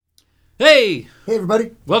Hey, Hey,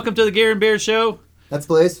 everybody. welcome to the Gear and Beer Show. That's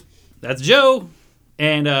Blaze. That's Joe.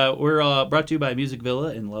 And we're brought to you by Music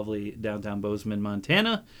Villa in lovely downtown Bozeman,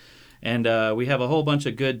 Montana. And we have a whole bunch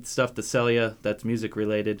of good stuff to sell you that's music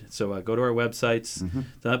related. So go to our websites.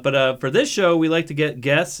 But for this show, we like to get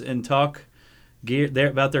guests and talk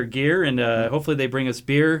about their gear. And hopefully they bring us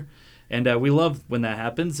beer. And we love when that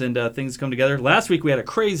happens and things come together. Last week we had a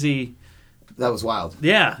crazy... That was wild.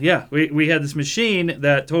 Yeah. We had this machine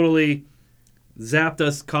that totally zapped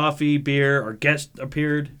us coffee, beer. Our guest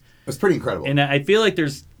appeared. It was pretty incredible. And I feel like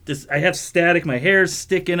there's this. I have static. My hair's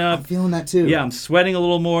sticking up. I'm feeling that too. Yeah, I'm sweating a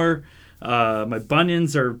little more. My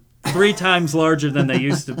bunions are 3 times larger than they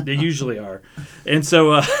usually are. And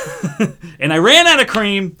so, and I ran out of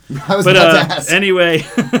cream. I was about to ask. Anyway,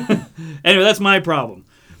 that's my problem.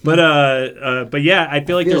 But yeah, I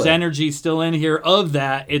feel like there's energy still in here of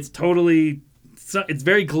that. It's totally, it's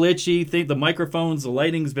very glitchy. The microphones, the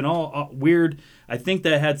lighting's been all weird. I think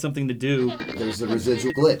that had something to do. There's a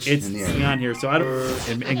residual glitch in the air. On here, so I don't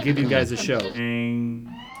and give you guys a show. Ooh,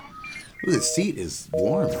 the seat is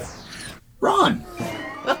warm. Ron,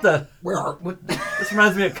 What the? what? This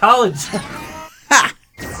reminds me of college.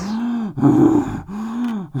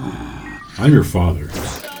 I'm your father.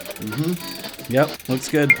 Yep, looks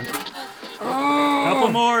good. Couple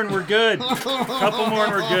more and we're good. Couple more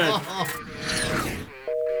and we're good.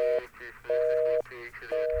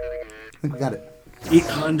 I think we got it.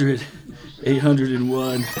 800,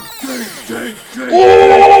 801.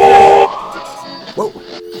 Whoa.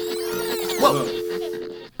 Whoa.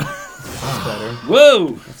 Better. Whoa!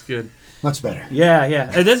 That's good. Much better.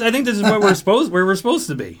 Yeah. I think this is what we're supposed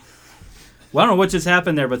to be. Well, I don't know what just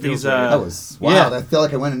happened there, but these. That was wild. I feel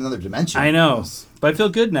like I went in another dimension. I know, but I feel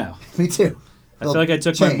good now. Me too. I feel like I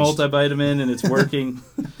took my multivitamin and it's working.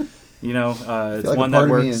 You know, it's like one a part that of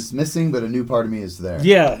works. me is missing, but a new part of me is there.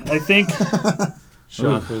 Yeah, I think.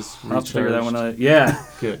 Chakras I'll have to figure that one out. Yeah.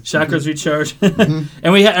 Good. Chakras recharge.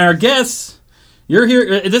 And we our guests. You're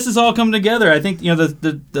here. This is all coming together. I think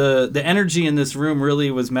the energy in this room really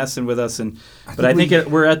was messing with us, but I think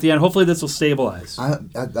we're at the end. Hopefully, this will stabilize. I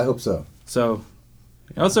hope so. So,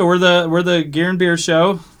 also we're the Gear and Beer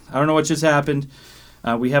Show. I don't know what just happened.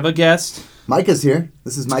 We have a guest. Micah's here.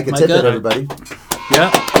 This is Micah Micah. Tippett, everybody. Yeah.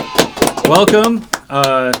 Welcome.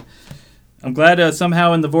 I'm glad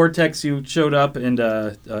somehow in the vortex you showed up and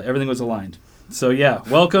everything was aligned. So yeah,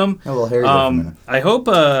 welcome. A little hairy there for a minute. I hope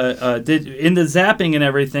did in the zapping and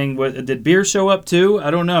everything. Did beer show up too?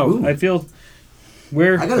 I don't know. Ooh. I feel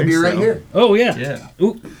where. I got a beer right here. Oh yeah. Yeah.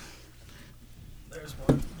 Ooh. Nice.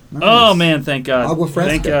 Oh man, thank God. Agua fresca.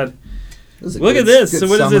 Thank God. This is a Look good- at this. good So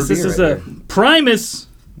what is summer this? This beer is right a here. Primus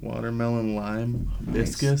Watermelon lime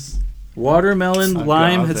hibiscus. watermelon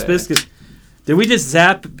lime Agave. hibiscus. Did we just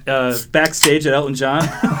zap backstage at Elton John?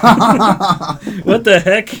 What the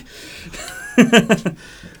heck?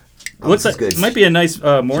 Looks this is like good. it might be a nice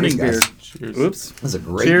morning Cheers, beer. guys. Cheers. Oops. This is a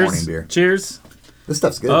great Cheers. morning beer. Cheers. This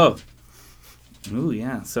stuff's good. Oh. Ooh,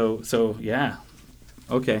 yeah. So yeah.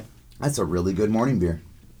 Okay. That's a really good morning beer.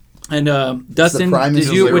 And Dustin, Primus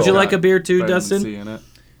would you Zero. like a beer too, Vitamin Dustin? C in it.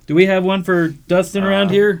 Do we have one for Dustin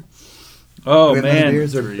around here? Oh Do we have any man.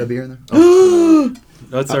 beers or Three. a beer in there? Oh.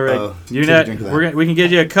 That's all right. Uh-oh. You're Take a not. drink of that. We can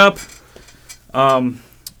get you a cup.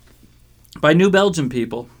 By New Belgium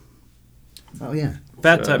people, Oh, yeah.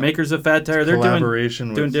 Fat Tire, makers of Fat Tire. They're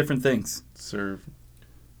Collaboration doing with different things. Cervec.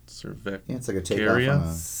 Yeah, it's like a takeoff Area? on a...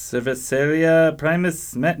 Cerveceria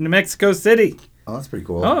Primus, New Mexico City. Oh, that's pretty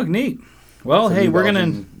cool. Oh, neat. Well, So hey, New we're gonna.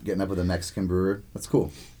 Belgium getting up with a Mexican brewer. That's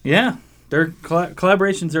cool. Yeah, their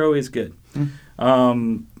collaborations are always good.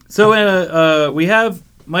 So we have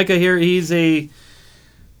Micah here. He's a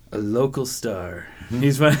local star.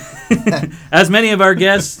 He's one, as many of our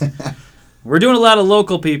guests. We're doing a lot of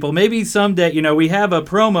local people. Maybe someday, we have a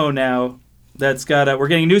promo now that's got. We're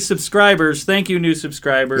getting new subscribers. Thank you, new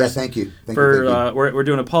subscribers. Yeah, thank you. Thank for you. we're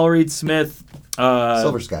doing a Paul Reed Smith.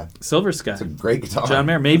 Silver Sky. Silver Sky. It's a great guitar. John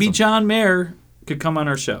Mayer. Maybe Awesome. John Mayer could come on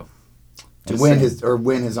our show. And win his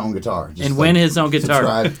own guitar. Just Win his own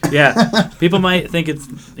guitar. subscribe. Yeah, people might think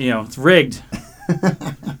it's rigged,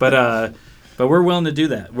 but we're willing to do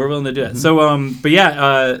that. We're willing to do that. So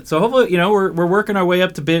so hopefully we're working our way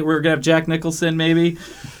up to bit. We're gonna have Jack Nicholson maybe,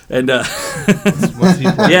 and What's he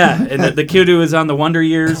playing? yeah, and the kid who is on the Wonder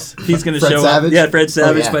Years, he's gonna Fred show Savage? up. Yeah, Fred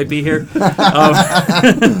Savage yeah. might be here.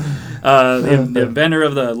 The inventor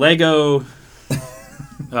of the Lego,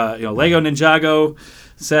 Lego Ninjago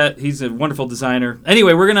set. He's a wonderful designer.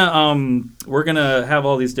 Anyway, we're gonna have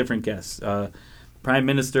all these different guests, prime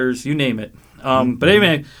ministers, you name it. But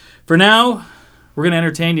anyway, for now, we're gonna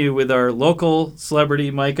entertain you with our local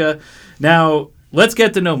celebrity Micah. Now, let's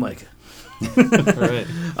get to know Micah.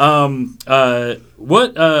 All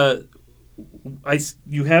right.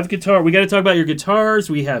 You have guitar. We got to talk about your guitars.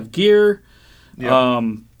 We have gear. Yeah.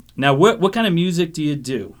 Now, what kind of music do you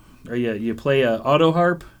do? Are you play a auto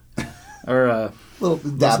harp, or Little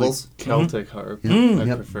dabbles. Celtic harp. Mm. I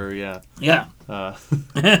Yep. prefer, yeah. yeah? Uh,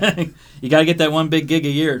 You got to get that one big gig a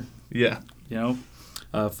year. yeah. You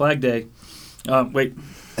know, Flag Day. Wait.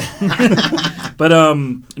 But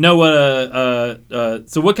no.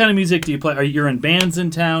 So what kind of music do you play? You're in bands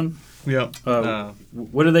in town? Yep.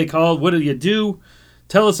 What are they called? What do you do?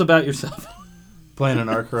 Tell us about yourself. Playing an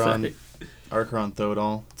Archeron Sorry.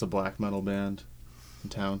 Thodol. It's a black metal band in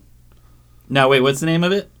town. Now, wait, what's the name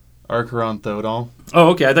of it? Archeron Thodol. Oh,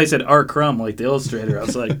 okay. I thought you said R. Crumb, like the illustrator. I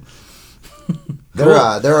was like, They're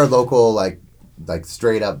our local like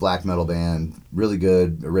straight up black metal band. Really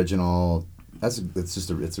good, original. It's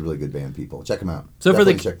a really good band. People check them out. so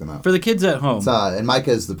Definitely check them out. for the kids at home, And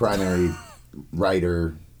Micah's the primary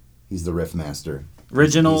writer. He's the riff master.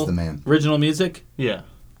 original He's the man. original music. Yeah.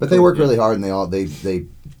 But they work really hard, and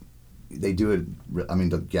they do it. I mean,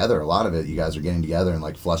 together. A lot of it, you guys are getting together and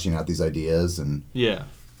like flushing out these ideas, and Yeah.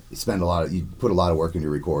 you put a lot of work into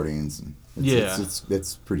your recordings. And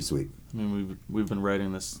it's pretty sweet. I mean, we've been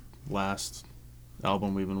writing this last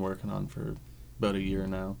album we've been working on for about a year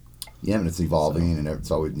now. Yeah, and it's evolving, and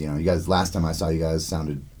it's always you guys. Last time I saw you guys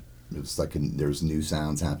sounded. It was like there was new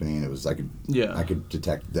sounds happening. It was I could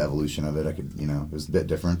detect the evolution of it. It was a bit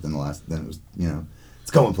different than the last. Then it was it's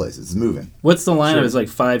going places. It's moving. What's the lineup? Sure. It's like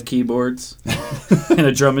 5 keyboards and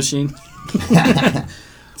a drum machine.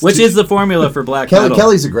 Which is the formula for black metal.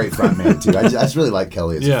 Kelly's a great frontman too. I just really like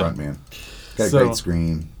Kelly as a frontman. Got a great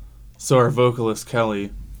scream. So our vocalist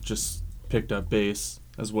Kelly just picked up bass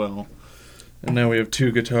as well, and now we have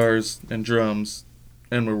 2 guitars and drums,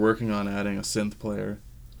 and we're working on adding a synth player.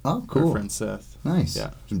 Oh, Our cool. friend Seth. Nice. Yeah.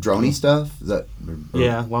 Some droney stuff. Is that?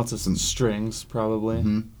 Yeah, lots of some strings probably.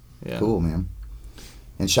 Mhm. Yeah. Cool, man.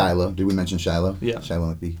 And Shiloh. Did we mention Shiloh? Yeah.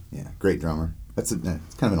 Shiloh McBee. Yeah, great drummer. It's kind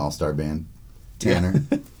of an all-star band. Tanner.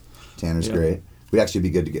 Tanner's Yeah. great. We'd actually be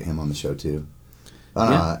good to get him on the show too.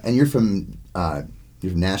 Yeah. And you're from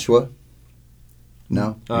Nashua?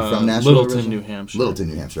 No, you're from Nashua. Littleton, originally? New Hampshire. Littleton,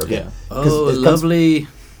 New Hampshire. Okay. Yeah. Oh, lovely.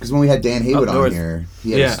 Because when we had Dan Haywood Up on north. here,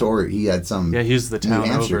 he had a story. He had some Yeah, he's the town New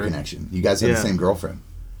Hampshire over. connection. You guys had the Yeah. same girlfriend.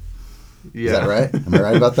 Yeah. Is that right? Am I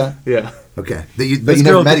right about that? Yeah. Okay. But you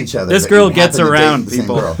never met each other. This but girl you gets happened to date around, the same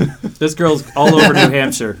people. girl. This girl's all over New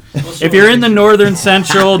Hampshire. If you're in the northern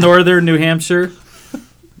New Hampshire,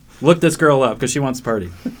 look this girl up because she wants to party.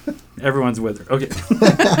 Everyone's with her. Okay.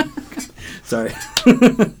 Sorry.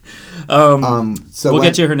 So We'll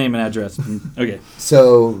get you her name and address. Okay.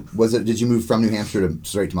 So did you move from New Hampshire to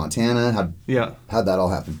straight to Montana? Yeah. How'd that all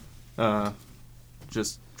happen?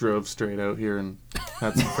 Just drove straight out here and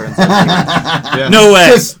had some friends. Yeah. No way.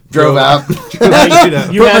 Just drove out. You Put my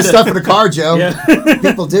had to- stuff in the car, Joe. Yeah.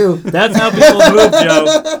 People do. That's how people move,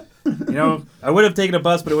 Joe. I would have taken a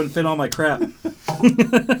bus, but it wouldn't fit all my crap.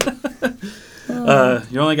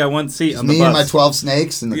 You only got one seat on the Me bus. and my 12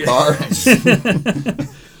 snakes in the car.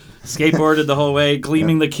 Skateboarded the whole way,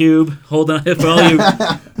 gleaming the cube, holding on. For all you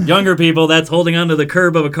younger people, that's holding onto the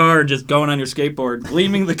curb of a car and just going on your skateboard,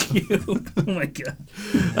 gleaming the cube. Oh my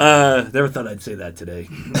god! Never thought I'd say that today.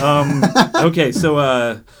 Okay, so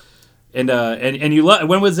and you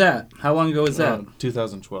when was that? How long ago was that?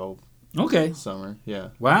 2012 Okay. summer. Yeah.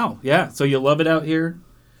 Wow. Yeah. So you love it out here.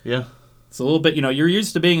 Yeah. It's a little bit. You're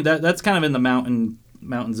used to being that. That's kind of in the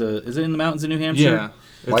mountains. Is it in the mountains of New Hampshire?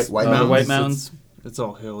 Yeah. White The Mountains. White Mountains. It's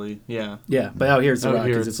all hilly. Yeah. Yeah, but out here it's the Out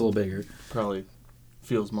here Rockies. It's a little bigger. Probably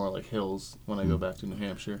feels more like hills when I go back to New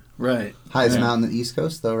Hampshire. Right. Highest Yeah. mountain in the East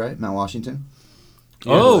Coast, though, right? Mount Washington?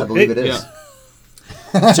 Oh, I believe it hey, is.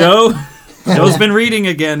 Yeah. Joe's been reading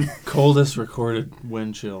again. Coldest recorded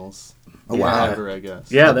wind chills. Oh, wow. Ever, I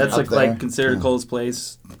guess. Yeah, Up that's there. like considered Yeah. coldest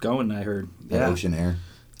place going. I heard. That Yeah. ocean air.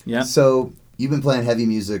 Yeah. So you've been playing heavy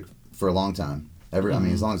music for a long time. I Mm-hmm.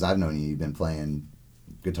 mean, as long as I've known you, you've been playing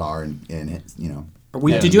guitar and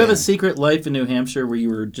Did you have a secret life in New Hampshire where you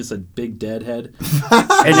were just a big deadhead,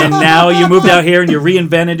 and then now you moved out here and you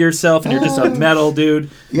reinvented yourself and you're just a metal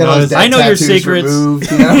dude? You got all those I know your tattoos secrets.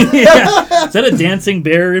 removed, Yeah. Is that a dancing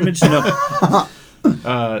bear image? No.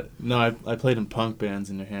 No, I played in punk bands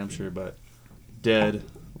in New Hampshire, but Dead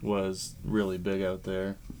was really big out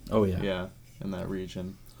there. Oh yeah. Yeah, in that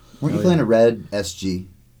region. Weren't you Oh, playing yeah. a red SG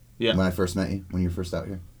Yeah. when I first met you, when you were first out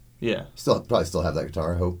here? Yeah. Probably still have that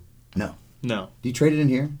guitar, I hope. No. No. Do you trade it in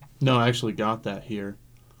here? No, I actually got that here.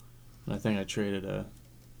 I think I traded a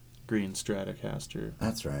green Stratocaster.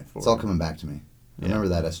 That's right. For It's all it. coming back to me. Yeah. Remember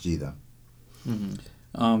that SG, though. Mm-hmm.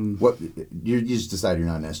 What you just decided you're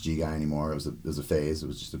not an SG guy anymore? It was a phase. It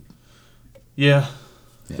was just a. Yeah.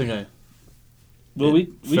 I think we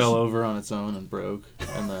fell over on its own and broke,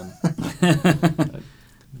 and then I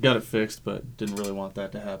got it fixed, but didn't really want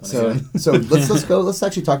that to happen. So let's go. Let's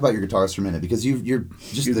actually talk about your guitars for a minute, because you're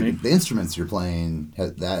just the instruments you're playing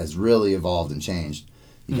that has really evolved and changed.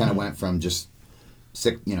 You kind of went from just a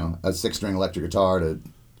 6-string electric guitar to.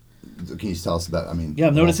 Can you tell us about? I mean,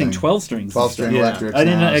 I'm noticing 12 strings. 12-string electrics. I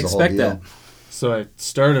didn't expect that. So I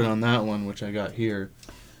started on that one, which I got here,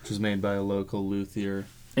 which was made by a local luthier.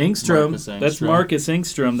 Engstrom. That's Marcus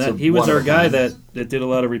Engstrom. He was our guy that did a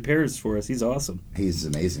lot of repairs for us. He's awesome. He's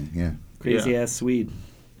amazing. Yeah. Crazy ass Swede.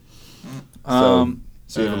 So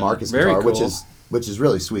you have a Marcus guitar, cool. which is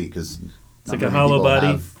really sweet, because it's like a hollow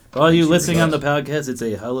body. All you listening on the podcast, it's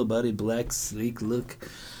a hollow body, black, sleek look.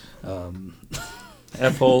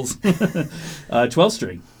 F-holes.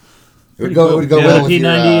 12-string. It would go well with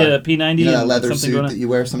P90, P90, you know, that leather suit that you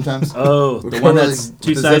wear sometimes. Oh, the one that's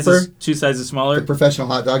two sizes smaller. The professional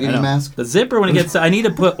hot dog eating mask. The zipper, when it gets, I need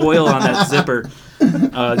to put oil on that zipper.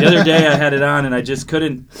 The other day I had it on and I just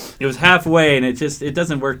couldn't. It was halfway and it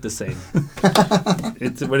doesn't work the same.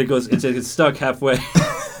 It's when it goes, it's stuck halfway.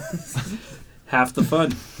 Half the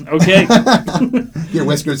fun. Okay. Your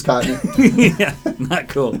whiskers caught it. Yeah, not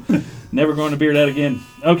cool. Never going to beard that again.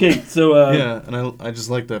 Okay, so yeah, and I just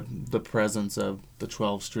like the presence of the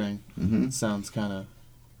 12-string. Mm-hmm. It sounds kind of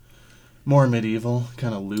more medieval,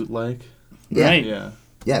 kind of lute-like. Yeah. Right. Yeah.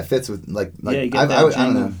 Yeah, it fits with like you get I that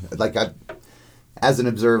don't know, like as an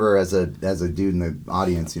observer, as a dude in the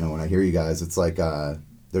audience, you know, when I hear you guys, it's like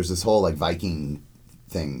there's this whole like Viking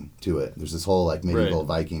thing to it. There's this whole like medieval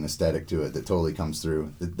Viking aesthetic to it that totally comes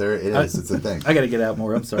through. There it is. It's a thing. I got to get out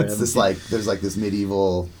more. I'm sorry. It's this like there's like this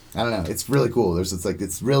medieval. I don't know. It's really cool.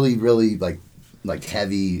 It's really really like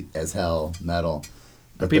heavy as hell metal.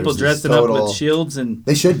 Are people dressing up with shields and?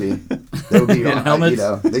 They should be. They would be and helmets. You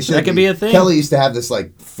know, they should. That could be a thing. Kelly used to have this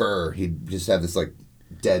like fur. He'd just have this like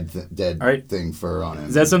dead right. thing fur on him.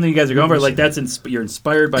 Is that something you guys are going for? Like you're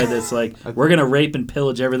inspired by this? Like we're gonna rape and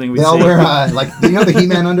pillage everything we see. They all wear like you know the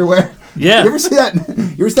He-Man underwear. Yeah. You ever see that?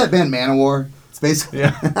 You ever see that band Manowar? It's basically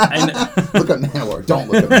look up Manowar.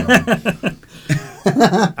 Don't look up Manowar.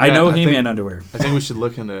 I know He-Man underwear. I think we should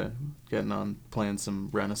look into getting on playing some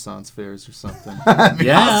Renaissance fairs or something.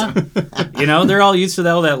 Yeah. You know, they're all used to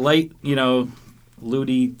all that light, you know,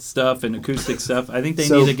 looty stuff and acoustic stuff. I think they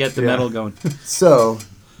need to get the metal going. So,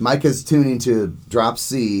 Micah's tuning to drop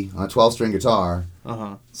C on a 12-string guitar.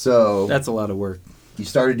 Uh-huh. So that's a lot of work. You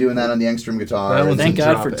started doing that on the Engstrom guitar. Thank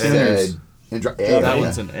God for tuners. That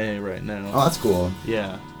one's an A right now. Oh, that's cool.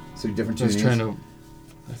 Yeah. So different tunings.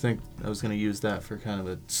 I think I was going to use that for kind of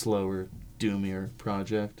a slower, doomier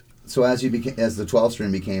project. So as the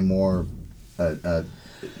 12-string became more, a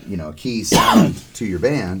key sound to your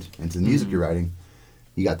band and to the music you're writing,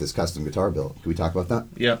 you got this custom guitar built. Can we talk about that?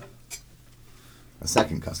 Yeah. A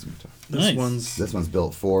second custom guitar. This one's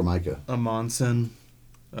built for Micah. A Monson.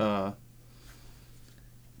 They're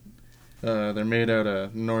made out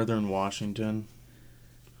of northern Washington,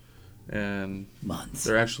 and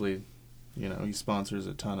they're actually, he sponsors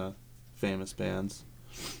a ton of famous bands.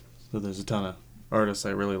 So there's a ton of artists I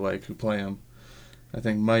really like who play them. I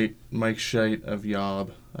think Mike Scheit of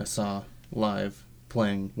Yob I saw live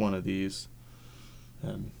playing one of these,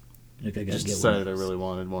 and just decided I really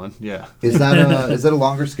wanted one. Yeah. Is that a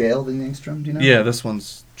longer scale than the Engstrom? Do you know? Yeah, this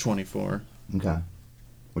one's 24. Okay,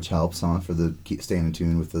 which helps, huh, for staying in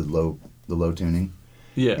tune with the low tuning.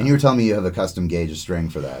 Yeah. And you were telling me you have a custom gauge of string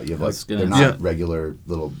for that. You have they're not regular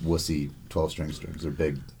little wussy 12-string strings. They're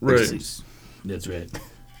big. Right. That's right.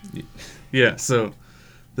 Yeah. So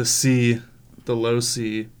the low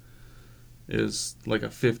C is like a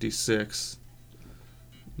 56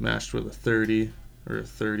 matched with a 30 or a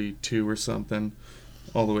 32 or something,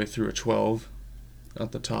 all the way through a 12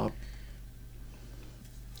 at the top.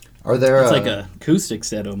 Are there? It's like an acoustic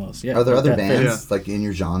set almost. Yeah. Are there other bands like in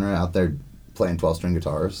your genre out there playing 12-string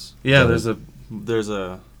guitars? Yeah, there's a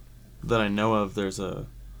that I know of. There's a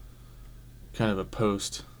kind of a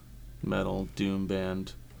post-metal doom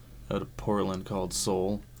band out of Portland called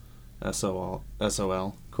Soul, SOL.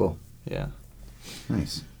 Cool. Yeah.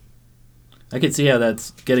 Nice. I could see how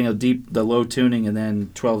that's getting the low tuning and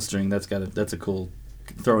then 12-string. That's a cool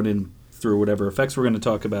throwing in through whatever effects we're going to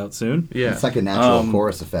talk about soon. Yeah. It's like a natural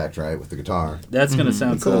chorus effect, right, with the guitar. That's going to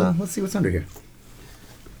sound cool. Let's see what's under here. It's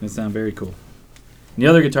going to sound very cool. And the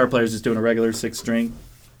other guitar player is just doing a regular 6-string,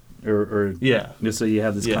 or just so you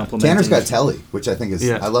have this complement. Tanner's got Telly, which I think is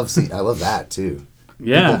I love that too.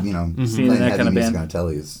 Yeah, people, seeing playing that heavy kind of music band on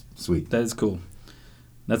Telly is sweet. That is cool.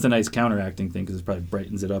 That's a nice counteracting thing because it probably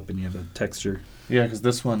brightens it up and you have a texture. Yeah, because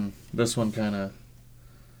this one kind of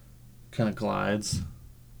glides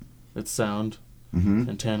its sound,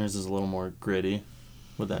 and Tanner's is a little more gritty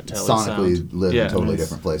with that telly sonically sound. Live in totally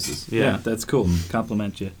different places. Yeah, that's cool.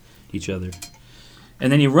 Complement each other.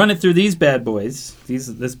 And then you run it through these bad boys,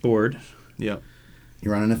 this board. Yeah.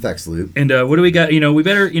 You run an effects loop. And what do we got? We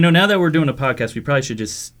better, now that we're doing a podcast, we probably should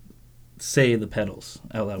just say the pedals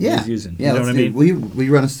out loud. Yeah. What he's using. Yeah, you know what I mean? Will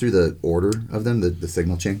you run us through the order of them, the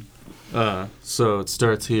signal chain? So it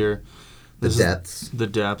starts here. The depths. The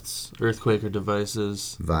depths, Earthquaker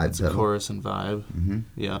Devices, Vibe it's a chorus and vibe. Mm-hmm.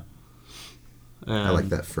 Yeah. And I like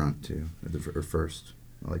that front too, or first.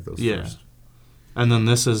 I like those first. And then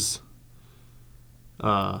this is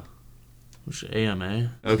AMA.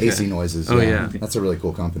 Okay. AC Noises. Oh, yeah. That's a really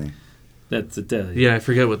cool company. That's a Yeah, I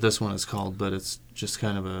forget what this one is called, but it's just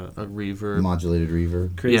kind of a reverb. Modulated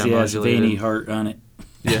reverb. Crazy ass veiny heart on it.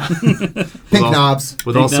 Yeah. Pink knobs.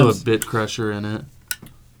 With Pink also knobs. a bit crusher in it.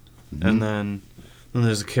 Mm-hmm. And then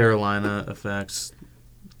there's a Carolina Effects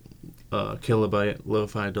kilobyte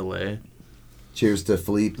lo-fi delay. Cheers to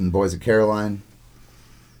Philippe and boys at Caroline.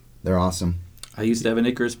 They're awesome. I used to have an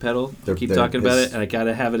Icarus pedal. Keep talking about it, and I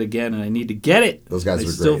gotta have it again, and I need to get it. Those guys are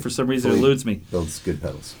great. Still, for some reason, Philippe eludes me. builds good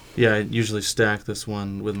pedals. Yeah, I usually stack this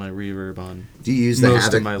one with my reverb on. Do you use the most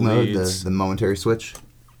Havoc of my mode, leads. the momentary switch?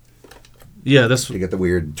 Yeah, this You get the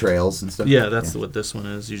weird trails and stuff? Yeah, that's what this one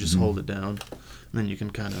is. You just hold it down, and then you can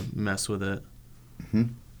kind of mess with it. Mm-hmm.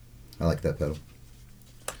 I like that pedal.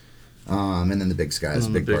 And then the Big Sky is a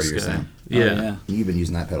big part of your sound. Yeah. Oh, yeah. You've been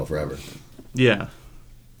using that pedal forever. Yeah.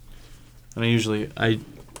 And I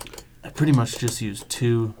pretty much just use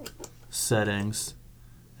 2 settings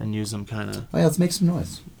and use them kind of. Oh yeah, let's make some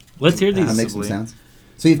noise. Let's hear these. Make some sounds.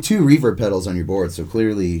 So you have 2 reverb pedals on your board, so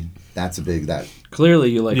clearly that's a big Clearly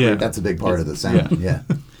you like reverb. that's a big part of the sound. Yeah.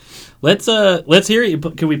 Let's hear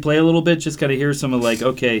it. Can we play a little bit? Just kind of hear some of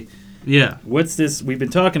okay. Yeah. What's this? We've been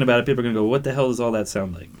talking about it. People are gonna go, what the hell does all that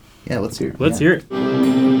sound like? Yeah, let's hear it. Let's hear it.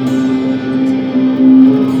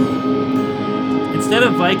 Instead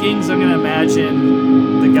of Vikings, I'm gonna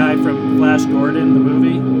imagine the guy from Flash Gordon, the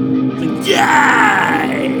movie. It's like, yeah!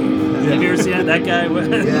 Have you ever seen that guy?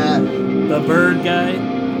 Yeah. The bird guy.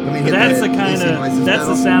 That's the kind of that's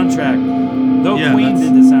the soundtrack. Though Yeah, Queen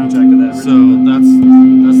did the soundtrack of that. So that's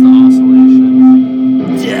the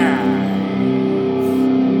oscillation. Yeah.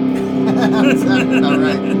 That's about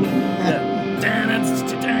right. Yeah.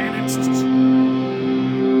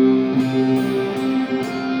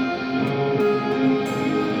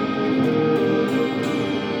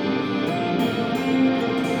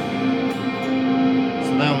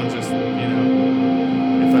 So that one just,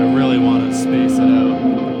 if I really want to space it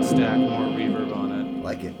out, stack more reverb on it.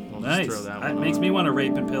 Like it. I'll Nice. just throw that That one makes on. me want to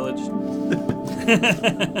rape and pillage.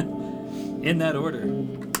 In that order.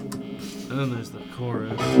 And then there's the chorus,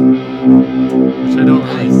 which I don't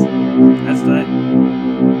really. That's tight.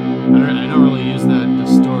 I don't really use that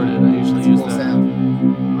distorted. I usually use Cool that sound.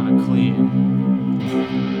 on a clean.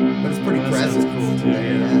 But it's pretty That present. sounds cool, too,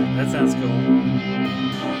 yeah. That sounds cool.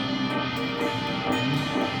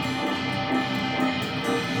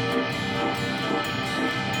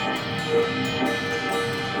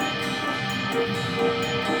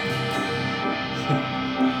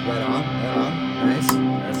 Right on. Right on. Nice.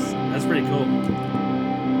 That's pretty cool.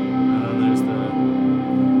 And then there's the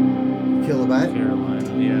Kilobyte.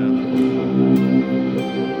 Carolina. Yeah.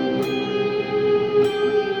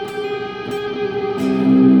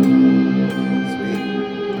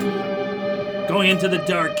 Sweet. Going into the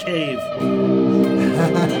dark cave.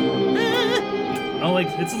 Oh,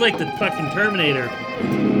 it's like the fucking Terminator.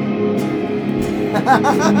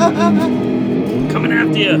 Coming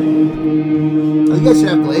after you. I think I should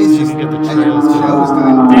have Blaze just get the at your trails going. shows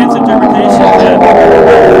doing. Dance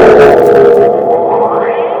interpretation.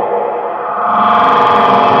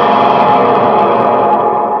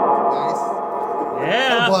 Nice.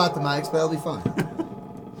 Yeah. I'll blow out the mics, but it'll be fun.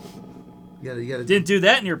 You gotta. Didn't do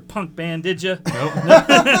that in your punk band, did you? Nope.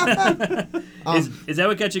 Is that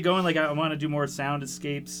what got you going? Like, I want to do more sound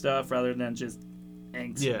escape stuff rather than just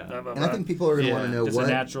angst. Yeah. Blah, blah, And I blah. think people are gonna want to know Just a what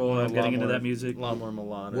natural A getting lot into more- that music. A lot more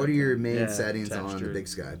melodic. what are your main Yeah, settings on the textured. Big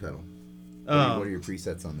Sky pedal. What are your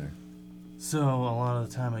presets on there? So a lot of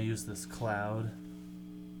the time I use this cloud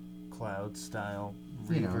style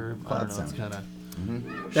reverb. cloud I don't know, it's sound. kind of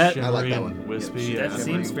That- I like that and one. wispy. That yeah.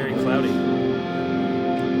 seems very cloudy.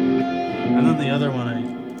 And then the other one I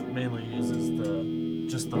mainly use is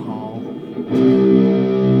just the hall.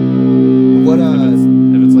 What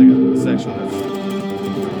If it's like a section that's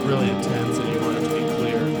really intense and you want it to be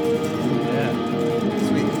clear. Yeah.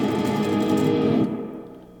 Sweet.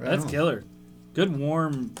 Good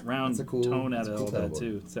warm round cool, tone out of cool all that pedal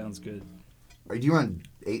too. Sounds good. Do you run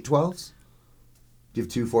 812s? Do you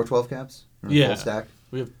have 2 412 cabs? Or a Yeah. full stack?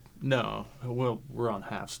 We have no. Well, we're on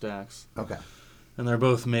half stacks. Okay. And they're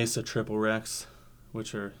both Mesa triple Rex,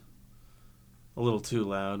 which are a little too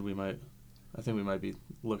loud. I think we might be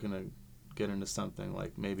looking to get into something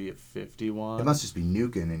like maybe a 50 watt. It must just be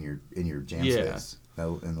nuking in your jam space. In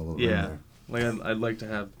the little room there. Like I'd like to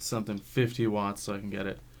have something 50 watts so I can get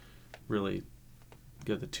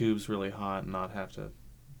the tubes really hot and not have to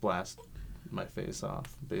blast my face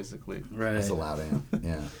off, basically. Right. That's a loud amp.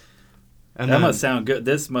 Yeah. And that then, must sound good.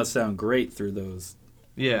 This must sound great through those.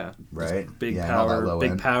 Yeah. Right. Big yeah, and all that power, low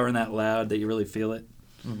big end. power and that loud that you really feel it.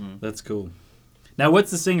 Mm-hmm. That's cool. Now,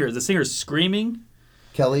 what's the singer? Is the singer screaming?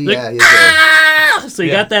 Kelly, Like, yeah, he's So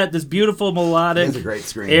you got this beautiful melodic, a great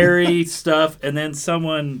scream. airy stuff, and then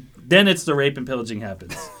then it's the rape and pillaging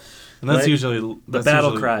happens. And that's Right? usually The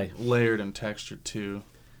battle usually cry. layered and textured too.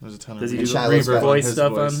 There's a ton of Does he And do Shiloh's got voice his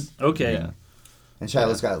stuff voice. on? Okay. Yeah. And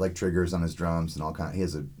Shiloh's got like triggers on his drums and all kind. He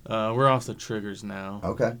has a We're off the triggers now.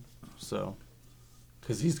 okay. So,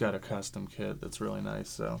 because he's got a custom kit that's really nice.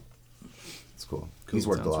 So, It's cool. Cool. He's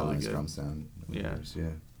worked a Sounds lot on really his good. drum sound. over the Yeah. years, yeah.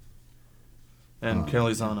 and Oh,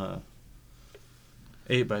 Kelly's on a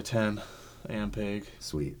 8x10 Ampeg.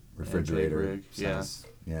 Sweet refrigerator. rig, yeah. size.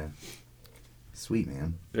 Yeah. Sweet,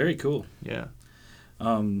 man. Very cool. Yeah.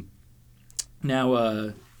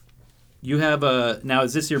 Now, you have now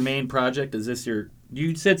is this your main project? Is this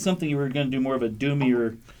you said something you were going to do more of a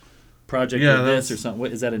doomier project Yeah, like this that's- or something.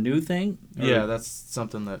 What, is that a new thing? Or- Yeah, that's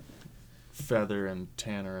something that Feather and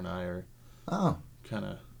Tanner and I are Oh. kind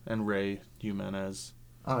of, and Ray Jimenez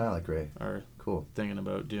Oh, I like Ray. are Cool. thinking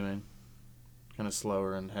about doing. Kind of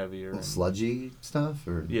slower and heavier. Little And, sludgy stuff,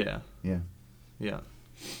 or yeah. yeah. Yeah.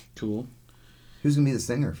 Cool. Who's gonna be the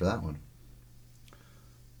singer for that one?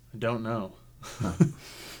 I don't know.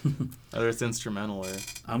 Either it's instrumental or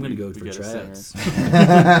I'm going to go we for get a singer. tracks.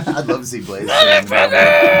 I'd love to see Blaze. sing.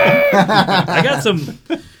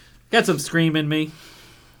 I got some scream in me.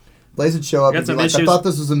 Blaze would show up Got and be some like, issues. "I thought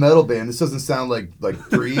this was a metal band. This doesn't sound like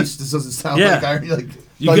Priest. This doesn't sound Yeah. like I like.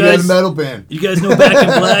 You thought you had a guys- metal band. You guys know Back in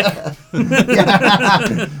Black?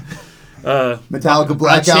 Metallica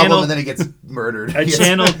Black channel- Album, and then he gets murdered. I He gets-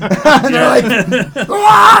 channeled. and they're like,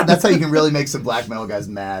 "Ah!" That's how you can really make some black metal guys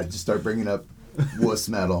mad. Just start bringing up wuss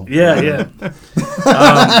metal. Yeah. Yeah.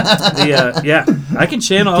 I can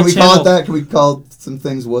channel. Can I'll we channel. call it that? Can we call some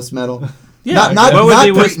things wuss metal? Yeah. Not what would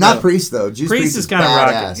be wuss not metal? Priest though. Judas Priest is kind of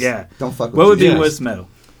badass. rocking. Yeah. Don't fuck with What would be Judas. Yeah. wuss metal?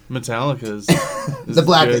 Metallica's The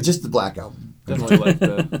black, good. just the Black Album. Definitely like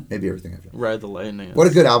the Maybe everything I've done. Ride the Lightning. What a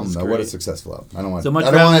good album It's though. What a great. successful album. I don't want So much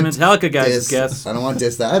I don't around wanna the Metallica guys' diss- guess. I don't want to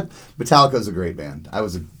diss that. Metallica's a great band.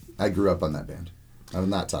 I grew up on that band. I will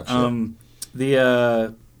not talk shit.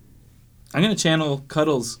 I'm gonna channel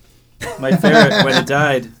Cuddles, my ferret, when it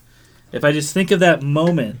died. If I just think of that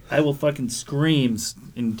moment, I will fucking scream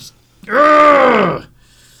and just, Urgh!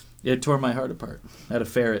 It tore my heart apart. I had a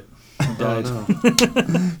ferret who died. Oh, no.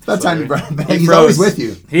 It's about time you brought him back. He He's froze. always with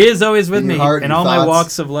you. He is always with In your me heart, in your all my thoughts.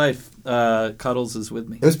 walks of life. Cuddles is with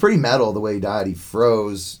me. It was pretty metal the way he died. He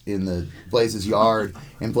froze in the Blaze's yard,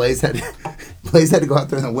 and Blaze had to go out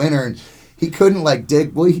there in the winter, and he couldn't like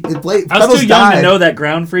dig. Well, I was Cuddles too young died. to know that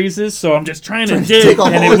ground freezes, so I'm just trying to Trying to dig, dig a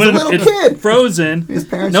and hole it as a wouldn't. little It's kid. frozen. His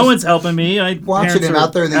parents No just one's helping me. watching parents him are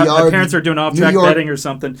out there in the My yard, parents are doing New off-track York, betting or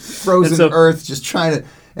something. frozen And so- earth, just trying to.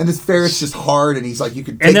 And this ferret's just hard, and he's like, you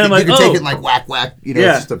could take, And then I'm like, you could take oh. it and like whack whack. You know,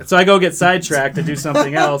 Yeah, it's just a, so I go get sidetracked to do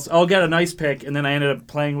something else. I'll get an ice pick, and then I ended up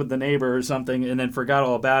playing with the neighbor or something, and then forgot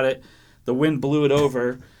all about it. The wind blew it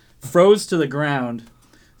over, froze to the ground.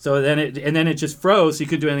 So then it just froze. So you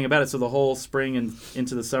couldn't do anything about it. So the whole spring and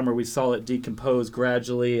into the summer, we saw it decompose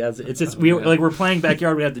gradually. As it's just we're playing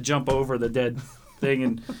backyard. We have to jump over the dead thing,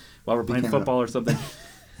 and while we're playing Became football or something.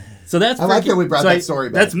 So that's I like that we brought that story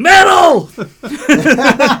back. That's metal.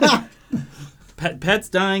 Pets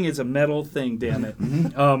dying is a metal thing, damn it.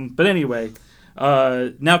 But anyway,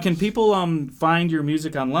 now can people find your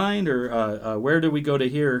music online, or where do we go to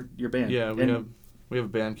hear your band? Yeah, we And- have a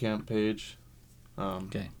Bandcamp page.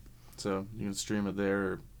 Okay. So you can stream it there,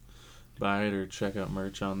 or buy it, or check out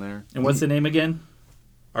merch on there. And what's the name again?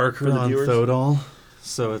 Archeron viewers? Thodol.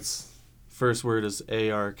 So it's first word is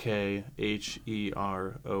ARKHERON.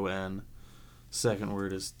 Second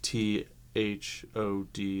word is THODOL.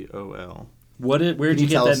 Where'd Can you get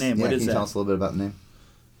tell that us- name? Yeah, What is can you that? tell us a little bit about the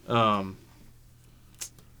name?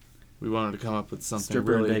 We wanted to come up with something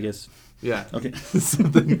Stripper really, in Vegas. yeah, Okay.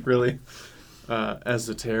 something really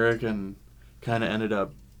esoteric, and kind of ended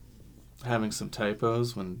up having some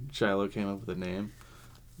typos when Shiloh came up with the name.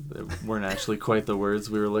 they weren't actually quite the words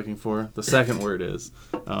we were looking for. The second word is,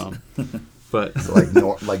 but so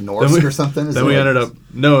like Norse or something. Then we ended up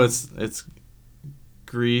it's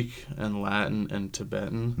Greek and Latin and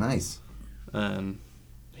Tibetan. Nice. And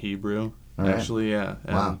Hebrew. All right. Actually, yeah.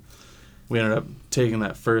 And wow. We ended up taking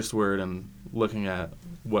that first word and looking at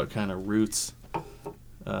what kind of roots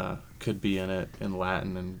could be in it in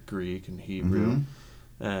Latin and Greek and Hebrew.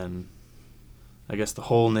 Mm-hmm. And I guess the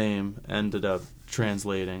whole name ended up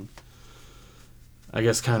translating, I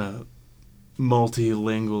guess, kind of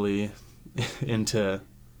multilingually into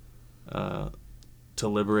to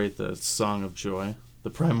liberate the Song of Joy. The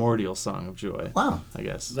primordial Song of Joy. Wow. I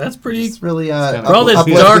guess. That's pretty... It's really... for all this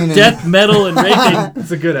dark death metal and raping. It's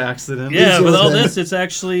a good accident. Yeah, with all this, it's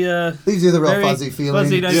actually... leaves you the real fuzzy feeling.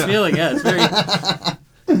 Fuzzy, nice feeling, yeah. It's very...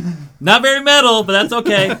 not very metal, but that's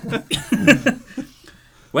okay.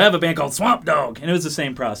 We have a band called Swamp Dog, and it was the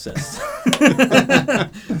same process.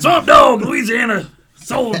 Swamp Dog, Louisiana,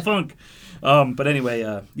 soul and funk. But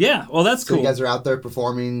anyway, yeah, well, that's cool. So you guys are out there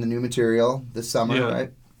performing the new material this summer,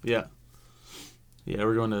 right? Yeah. Yeah,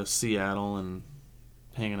 we're going to Seattle and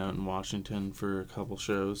hanging out in Washington for a couple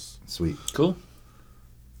shows. Sweet. Cool.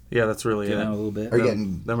 Yeah, that's really Get it. out a little bit.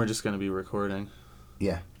 Then we're just going to be recording.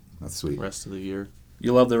 Yeah, that's sweet. The rest of the year.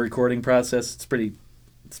 You love the recording process. It's pretty,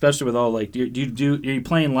 especially with all like, are you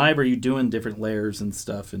playing live, or are you doing different layers and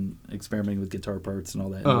stuff and experimenting with guitar parts and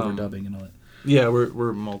all that, and overdubbing and all that? Yeah,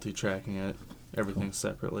 we're multi-tracking it, everything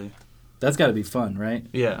separately. That's got to be fun, right?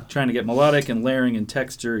 Yeah. Trying to get melodic and layering and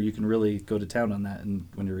texture, you can really go to town on that and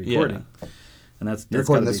when you're recording. Yeah. And that's you're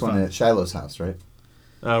recording this one at Shiloh's house, right?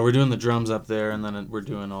 We're doing the drums up there, and then we're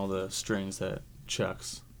doing all the strings at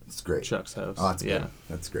Chuck's. That's great. Chuck's house. Oh, that's good.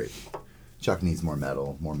 That's great. Chuck needs more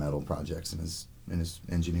metal projects in his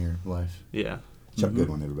engineer life. Yeah. Chuck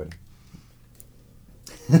Goodwin, everybody.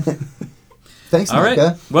 Thanks, all Micah.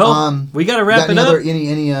 Right. Well, we got to wrap it up.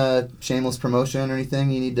 Any shameless promotion or anything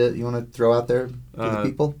you want to throw out there for the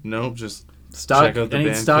people? Nope, just check out the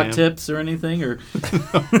any stock tips or anything, or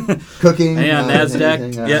cooking. Yeah,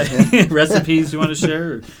 NASDAQ. Recipes you want to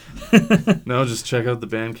share? No, just check out the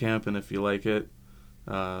Bandcamp, and if you like it,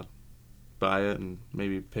 buy it and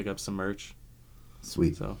maybe pick up some merch.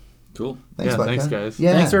 Sweet. So cool. Thanks, thanks guys.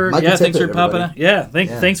 Yeah, thanks for popping up. Yeah,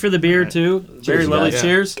 thanks for the beer too. Cheers, very lovely.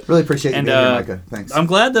 Cheers. Really appreciate you being here, Micah. Thanks. I'm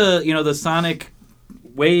glad the sonic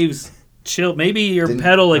waves chill. Maybe your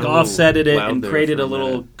pedal offsetted it and created a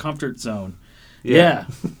little comfort zone. Yeah.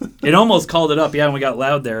 It almost called it up. Yeah, when we got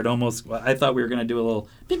loud there, I thought we were gonna do a little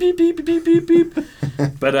beep beep beep beep beep beep.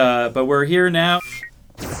 But we're here now.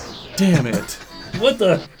 Damn it! What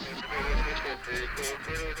the?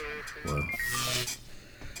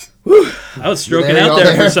 Whew. I was stroking out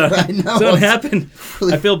there for something. Something happened.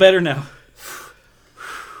 Really? I feel better now.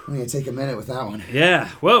 I'm going to take a minute with that one. Yeah.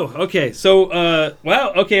 Whoa. Okay. So,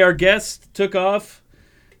 wow. Okay. Our guest took off.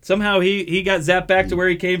 Somehow he got zapped back to where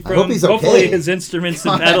he came from. I hope he's okay. Hopefully his instruments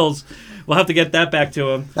and pedals, we'll have to get that back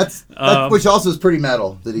to him. That's which also is pretty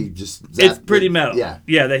metal that he just zapped. It's pretty metal. Yeah.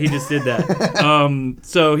 Yeah, that he just did that.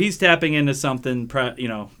 So he's tapping into something,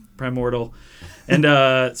 primordial.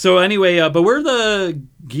 And so anyway, but we're the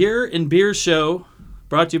Gear and Beer Show,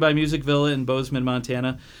 brought to you by Music Villa in Bozeman,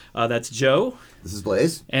 Montana. That's Joe. This is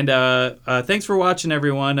Blaze. And thanks for watching,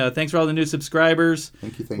 everyone. Thanks for all the new subscribers.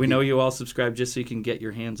 Thank you. We know you all subscribe just so you can get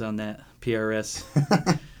your hands on that PRS.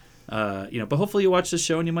 But hopefully you watch the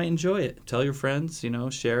show and you might enjoy it. Tell your friends,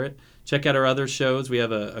 share it. Check out our other shows. We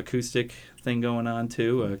have a acoustic thing going on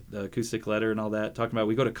too, a acoustic letter and all that. Talking about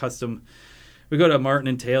we go to Martin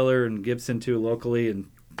and Taylor and Gibson too locally and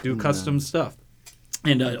do custom stuff.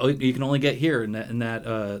 And you can only get here, and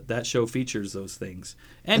that show features those things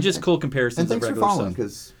and just cool comparisons. And thanks of for following,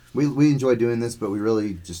 because we enjoy doing this, but we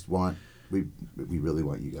really just want we really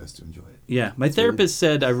want you guys to enjoy it. Yeah, my therapist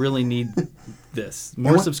said I really need this.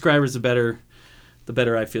 More subscribers, the better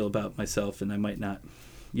I feel about myself, and I might not,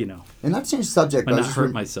 And not to change the subject, but not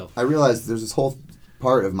hurt myself. I realized there's this whole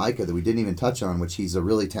part of Micah that we didn't even touch on, which he's a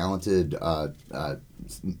really talented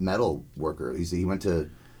metal worker. He went to.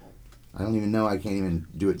 I don't even know. I can't even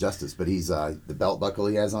do it justice. But he's the belt buckle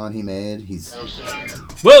he has on. He made.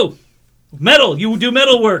 Whoa, metal! You do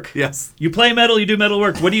metal work. Yes. You play metal. You do metal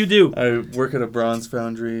work. What do you do? I work at a bronze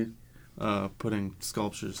foundry, putting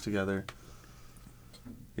sculptures together.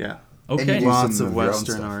 Yeah. Okay. Lots of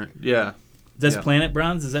Western art. Yeah. That's Planet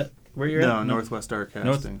Bronze. Is that where you're at? No, Northwest Art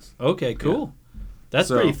Castings. Okay, cool. Yeah. That's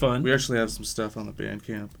pretty fun. We actually have some stuff on the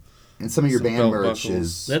Bandcamp. And some of your band merch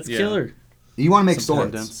is. That's killer. You want to make some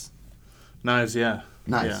swords? Pendants. Knives, yeah.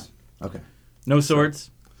 Knives. Yeah. Okay. No swords.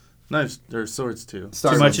 Knives. There's swords too.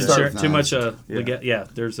 Too much. There's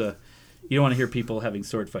a. You don't want to hear people having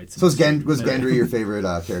sword fights. So was Gendry your favorite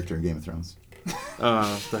character in Game of Thrones? The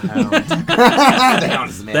Hound. The Hound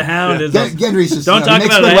is the man. The Hound is. Gendry's just. Don't talk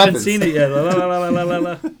about it. I haven't weapons. seen it yet. La, la, la, la, la,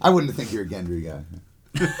 la. I wouldn't think you're a Gendry guy.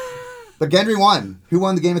 But Gendry won. Who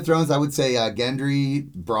won the Game of Thrones? I would say Gendry,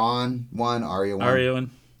 Bronn won, Arya won. Arya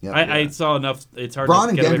won. Yep, I saw enough. It's hard Bronn to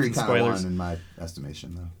and get away Gendry from kind of spoilers. won in my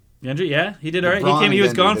estimation, though. Gendry, yeah, he did all right. Bronn He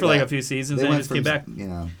was and gone Gendry, for like they a few seasons, they and he went just came back. You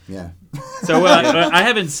know, yeah. So I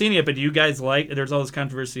haven't seen it, but do you guys like? There's all this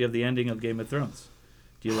controversy of the ending of Game of Thrones.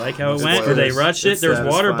 Do you like how it went? Or they rushed it? There's water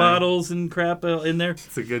satisfying. bottles and crap in there.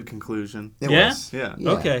 It's a good conclusion. It Yeah? was. Yeah.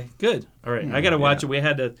 Okay, good. All right, Yeah, I got to watch it. We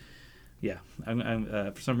had to. Yeah,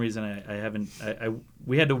 I'm for some reason I haven't.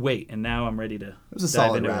 We had to wait, and now I'm ready to. It was a dive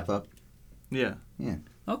solid into wrap it. up. Yeah. Yeah.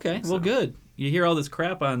 Okay, well, good. You hear all this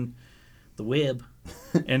crap on the web,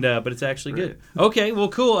 and but it's actually good. Right. Okay, well,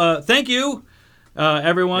 cool. Thank you,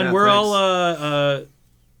 everyone. Yeah, We're thanks. all.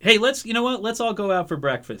 Hey, you know what? Let's all go out for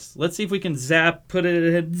breakfast. Let's see if we can put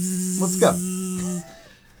it. Let's go.